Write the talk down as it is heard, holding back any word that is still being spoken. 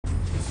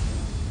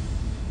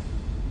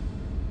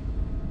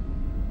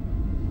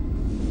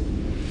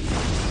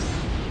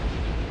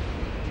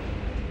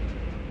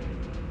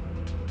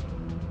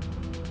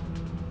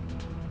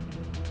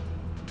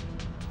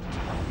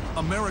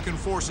American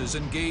forces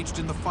engaged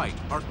in the fight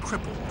are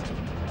crippled.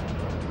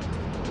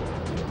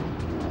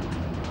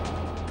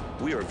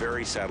 We are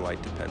very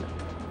satellite dependent.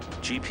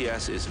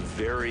 GPS is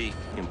very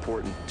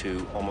important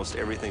to almost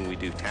everything we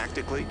do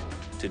tactically,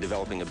 to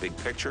developing a big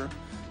picture,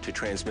 to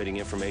transmitting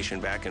information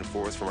back and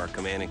forth from our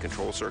command and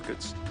control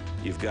circuits.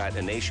 You've got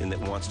a nation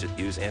that wants to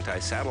use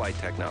anti-satellite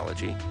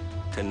technology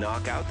to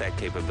knock out that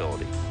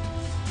capability.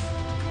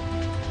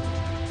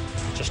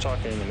 Just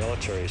talking in the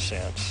military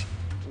sense,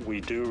 we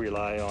do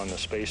rely on the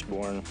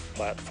spaceborne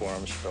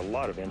platforms for a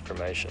lot of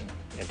information: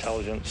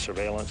 intelligence,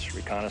 surveillance,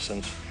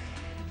 reconnaissance,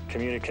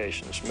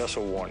 communications,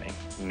 missile warning,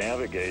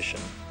 navigation,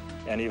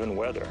 and even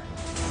weather.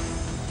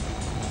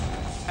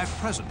 At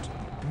present,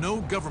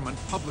 no government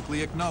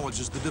publicly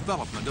acknowledges the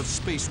development of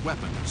space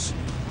weapons.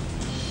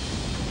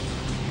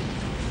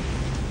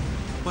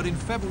 But in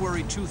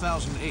February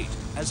 2008,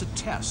 as a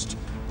test,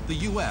 the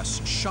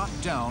U.S. shot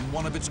down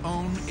one of its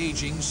own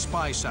aging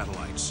spy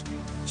satellites.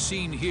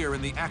 Seen here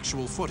in the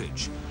actual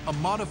footage, a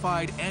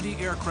modified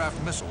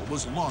anti-aircraft missile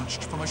was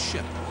launched from a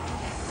ship.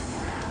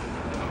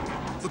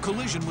 The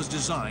collision was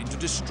designed to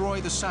destroy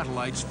the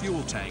satellite's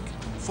fuel tank,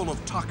 full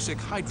of toxic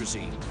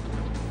hydrazine.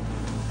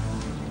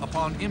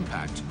 Upon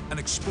impact, an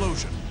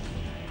explosion.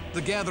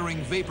 The gathering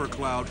vapor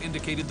cloud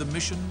indicated the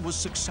mission was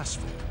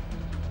successful.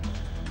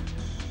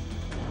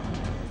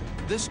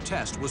 This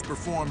test was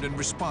performed in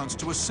response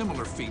to a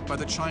similar feat by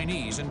the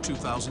Chinese in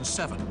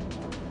 2007.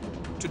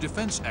 To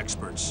defense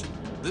experts,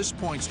 this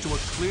points to a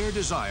clear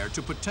desire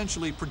to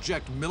potentially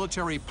project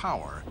military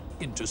power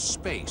into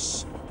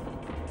space.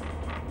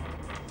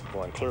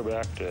 Going clear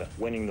back to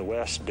winning the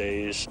West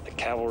days, the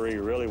cavalry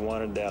really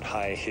wanted that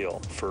high hill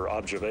for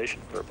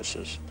observation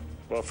purposes.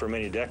 Well, for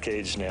many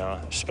decades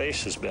now,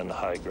 space has been the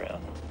high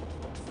ground.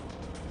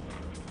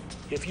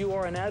 If you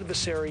are an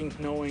adversary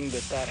knowing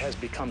that that has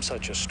become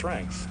such a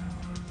strength,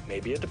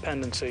 maybe a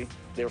dependency,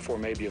 therefore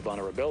maybe a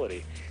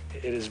vulnerability,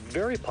 it is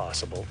very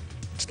possible,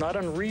 it's not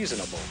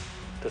unreasonable,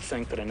 to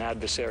think that an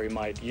adversary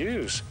might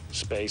use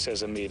space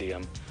as a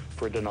medium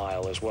for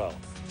denial as well.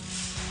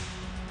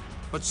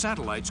 But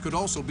satellites could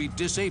also be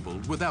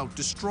disabled without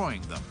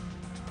destroying them.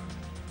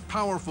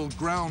 Powerful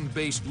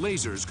ground-based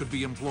lasers could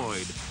be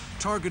employed,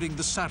 targeting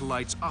the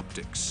satellite's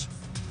optics.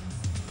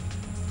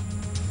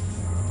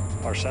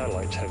 Our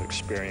satellites have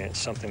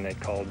experienced something they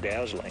call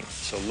dazzling.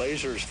 So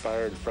lasers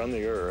fired from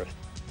the Earth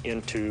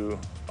into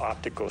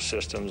optical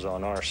systems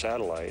on our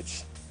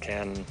satellites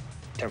can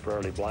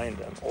temporarily blind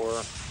them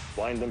or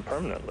blind them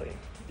permanently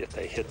if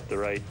they hit the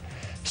right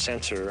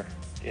sensor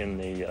in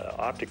the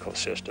optical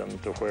system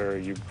to where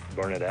you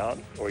burn it out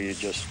or you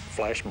just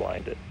flash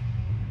blind it.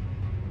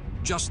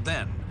 Just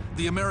then,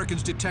 the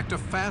Americans detect a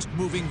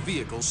fast-moving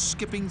vehicle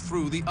skipping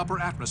through the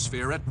upper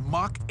atmosphere at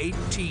Mach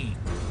 18,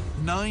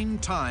 9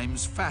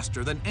 times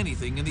faster than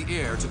anything in the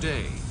air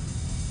today.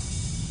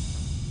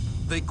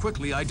 They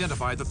quickly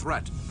identify the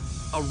threat: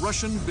 a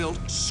Russian-built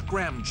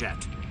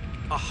scramjet,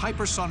 a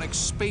hypersonic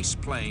space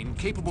plane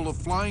capable of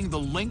flying the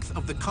length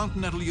of the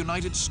continental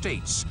United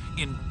States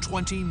in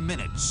 20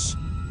 minutes.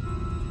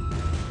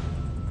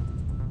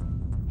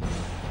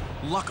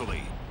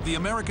 Luckily, the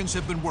Americans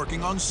have been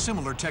working on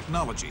similar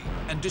technology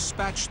and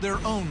dispatched their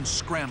own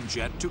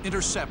scramjet to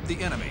intercept the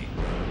enemy.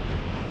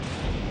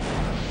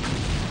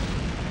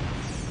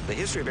 The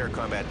history of air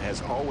combat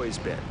has always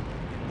been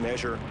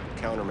measure,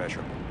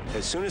 countermeasure.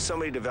 As soon as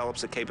somebody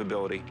develops a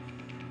capability,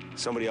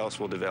 somebody else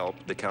will develop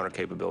the counter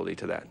capability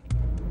to that.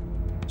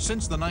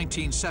 Since the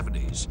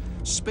 1970s,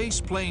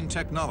 spaceplane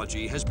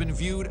technology has been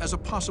viewed as a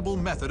possible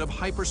method of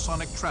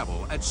hypersonic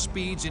travel at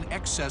speeds in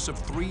excess of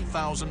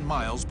 3,000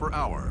 miles per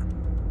hour.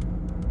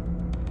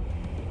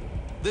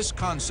 This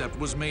concept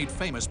was made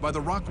famous by the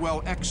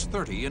Rockwell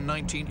X-30 in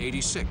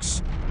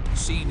 1986,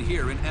 seen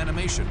here in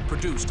animation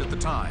produced at the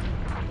time.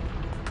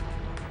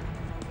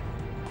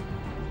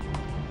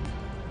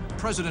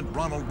 President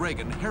Ronald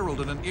Reagan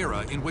heralded an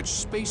era in which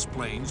space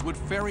planes would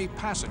ferry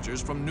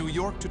passengers from New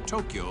York to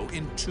Tokyo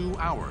in 2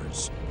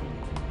 hours.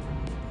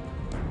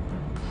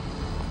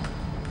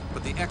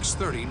 But the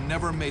X-30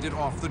 never made it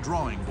off the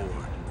drawing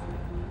board.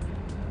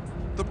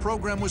 The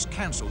program was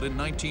canceled in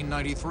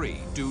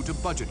 1993 due to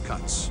budget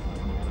cuts.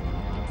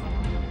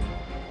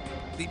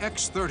 The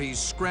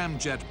X-30's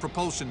scramjet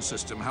propulsion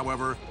system,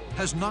 however,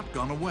 has not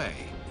gone away.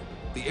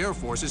 The Air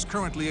Force is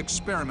currently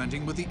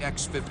experimenting with the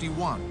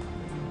X-51,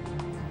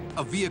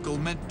 a vehicle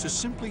meant to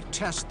simply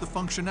test the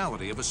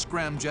functionality of a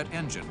scramjet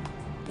engine,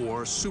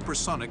 or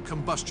supersonic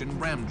combustion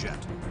ramjet.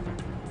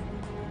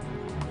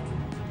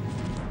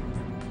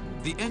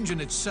 The engine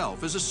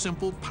itself is a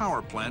simple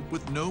power plant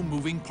with no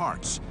moving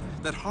parts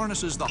that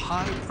harnesses the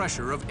high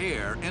pressure of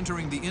air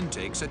entering the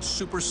intakes at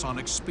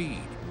supersonic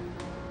speed.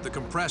 The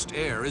compressed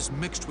air is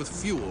mixed with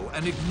fuel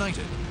and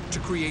ignited to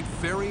create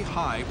very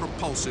high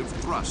propulsive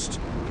thrust.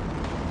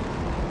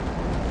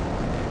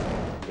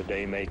 The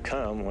day may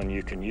come when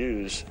you can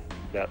use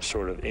that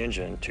sort of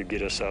engine to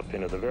get us up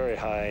into the very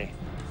high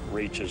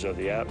reaches of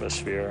the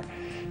atmosphere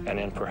and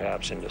then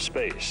perhaps into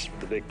space.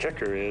 The big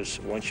kicker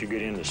is once you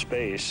get into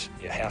space,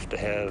 you have to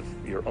have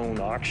your own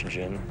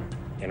oxygen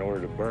in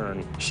order to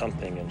burn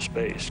something in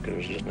space, because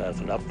there's just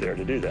nothing up there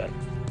to do that.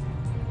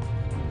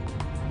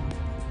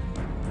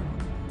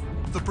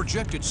 The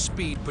projected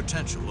speed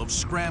potential of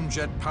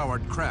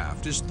scramjet-powered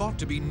craft is thought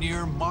to be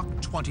near Mach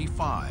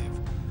 25,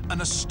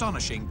 an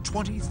astonishing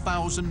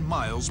 20,000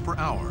 miles per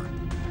hour.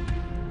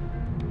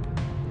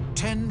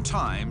 10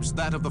 times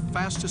that of the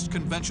fastest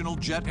conventional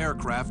jet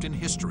aircraft in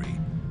history,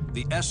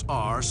 the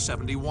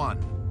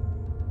SR-71.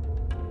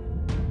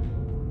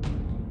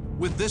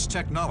 With this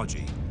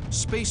technology,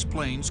 space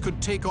planes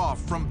could take off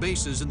from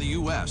bases in the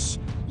U.S.,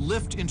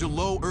 lift into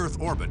low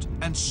Earth orbit,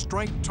 and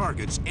strike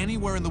targets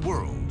anywhere in the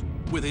world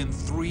within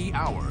 3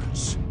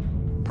 hours.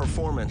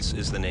 Performance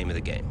is the name of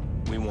the game.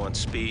 We want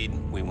speed,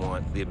 we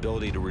want the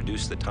ability to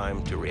reduce the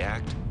time to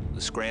react.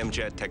 The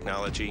scramjet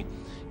technology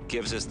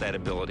gives us that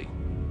ability.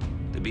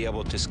 To be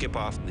able to skip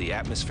off the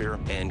atmosphere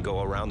and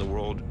go around the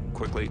world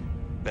quickly,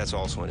 that's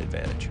also an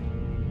advantage.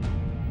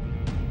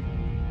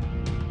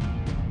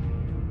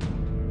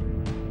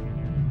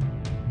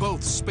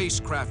 Both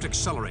spacecraft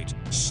accelerate,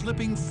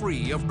 slipping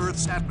free of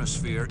Earth's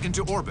atmosphere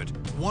into orbit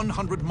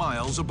 100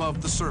 miles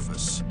above the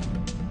surface.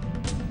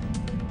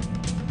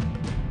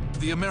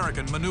 The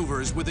American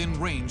maneuvers within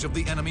range of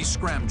the enemy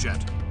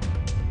scramjet.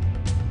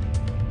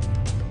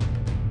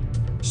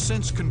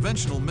 Since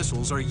conventional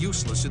missiles are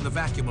useless in the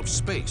vacuum of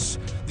space,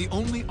 the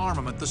only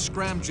armament the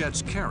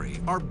scramjets carry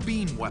are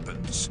beam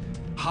weapons,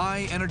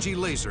 high-energy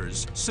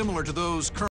lasers similar to those currently